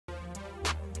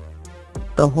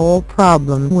The whole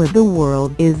problem with the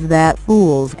world is that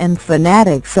fools and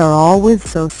fanatics are always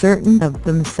so certain of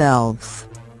themselves,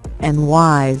 and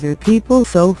wiser people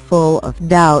so full of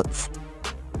doubts.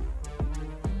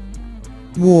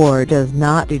 War does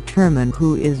not determine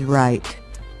who is right,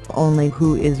 only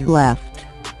who is left.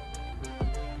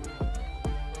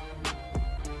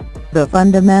 The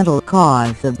fundamental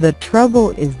cause of the trouble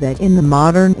is that in the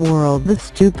modern world the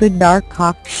stupid are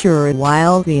cocksure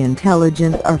while the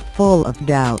intelligent are full of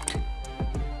doubt.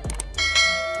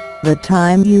 The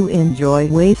time you enjoy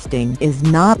wasting is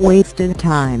not wasted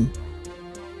time.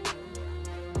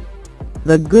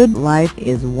 The good life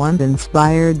is one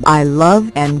inspired by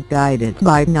love and guided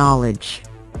by knowledge.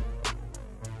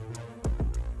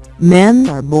 Men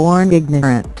are born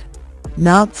ignorant,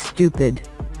 not stupid.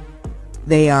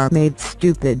 They are made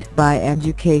stupid by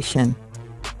education.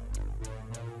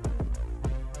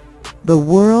 The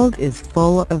world is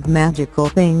full of magical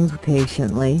things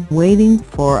patiently waiting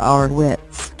for our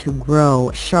wits to grow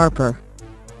sharper.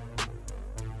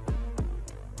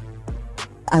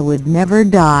 I would never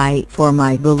die for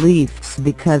my beliefs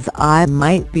because I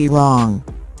might be wrong.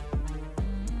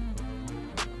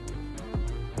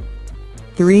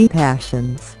 3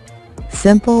 passions,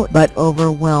 simple but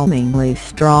overwhelmingly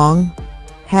strong,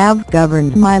 have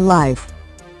governed my life: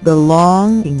 the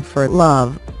longing for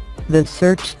love, the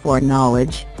search for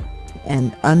knowledge,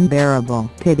 and unbearable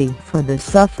pity for the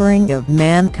suffering of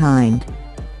mankind.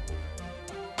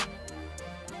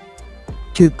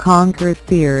 To conquer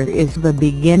fear is the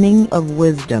beginning of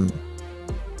wisdom.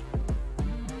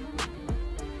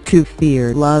 To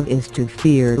fear love is to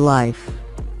fear life,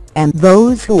 and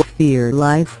those who fear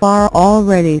life are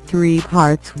already 3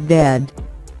 parts dead.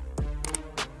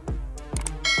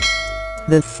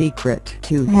 The secret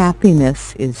to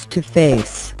happiness is to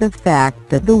face the fact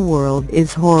that the world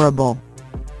is horrible.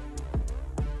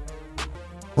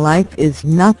 Life is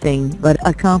nothing but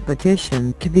a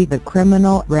competition to be the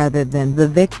criminal rather than the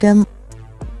victim.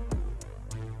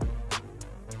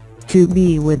 To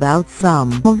be without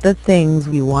some of the things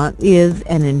we want is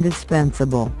an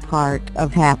indispensable part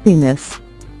of happiness.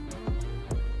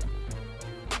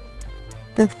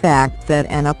 The fact that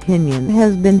an opinion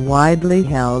has been widely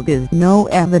held is no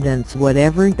evidence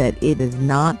whatever that it is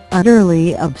not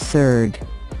utterly absurd.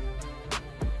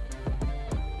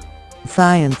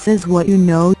 Science is what you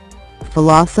know,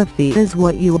 philosophy is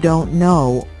what you don't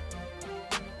know.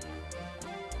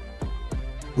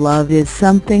 Love is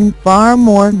something far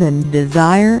more than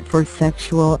desire for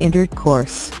sexual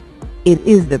intercourse. It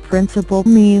is the principal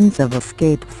means of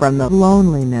escape from the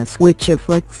loneliness which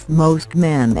afflicts most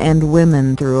men and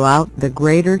women throughout the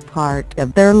greater part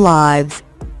of their lives.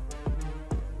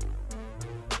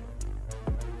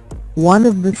 One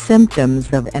of the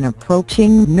symptoms of an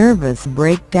approaching nervous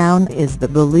breakdown is the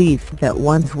belief that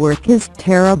one's work is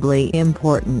terribly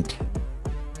important.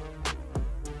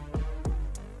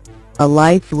 A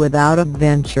life without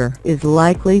adventure is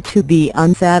likely to be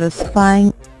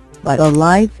unsatisfying, but a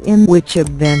life in which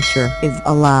adventure is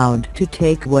allowed to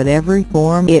take whatever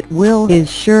form it will is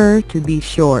sure to be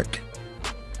short.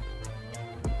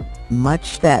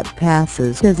 Much that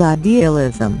passes as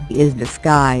idealism is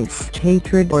disguised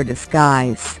hatred or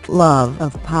disguised love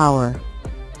of power.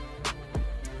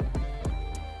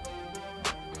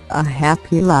 A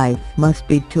happy life must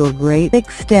be to a great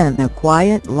extent a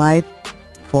quiet life,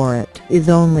 for it is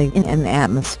only in an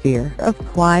atmosphere of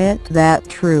quiet that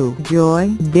true joy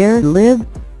dare live.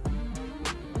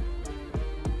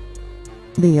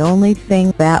 The only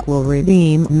thing that will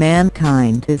redeem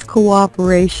mankind is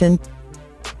cooperation.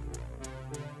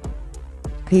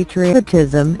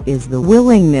 Patriotism is the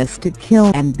willingness to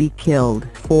kill and be killed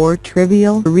for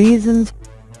trivial reasons.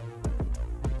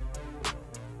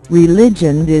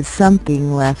 Religion is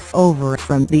something left over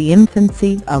from the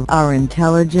infancy of our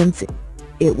intelligence.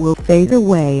 It will fade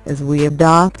away as we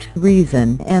adopt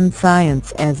reason and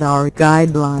science as our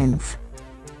guidelines.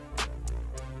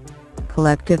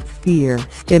 Collective fear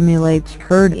stimulates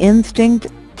herd instinct,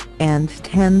 and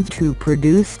tends to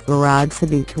produce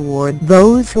ferocity toward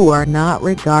those who are not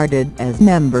regarded as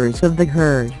members of the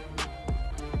herd.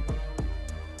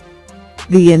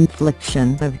 The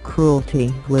infliction of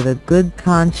cruelty with a good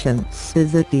conscience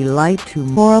is a delight to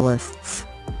moralists.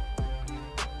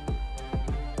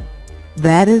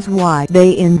 That is why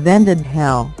they invented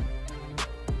hell.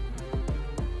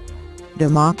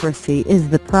 Democracy is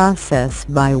the process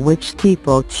by which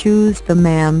people choose the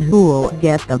man who will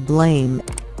get the blame.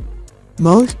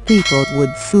 Most people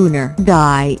would sooner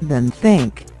die than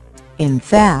think. In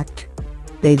fact,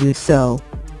 they do so.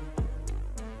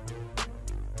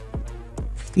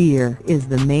 Fear is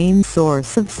the main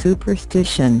source of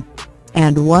superstition.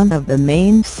 and one of the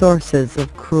main sources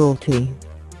of cruelty.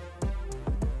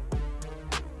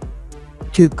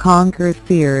 To conquer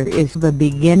fear is the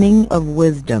beginning of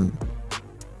wisdom.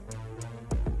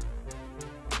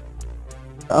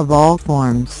 Of all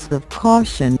forms of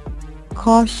caution,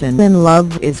 caution in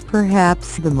love is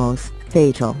perhaps the most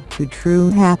fatal to true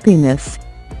happiness.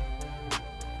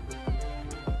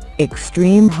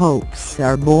 Extreme hopes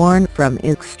are born from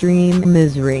extreme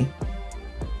misery.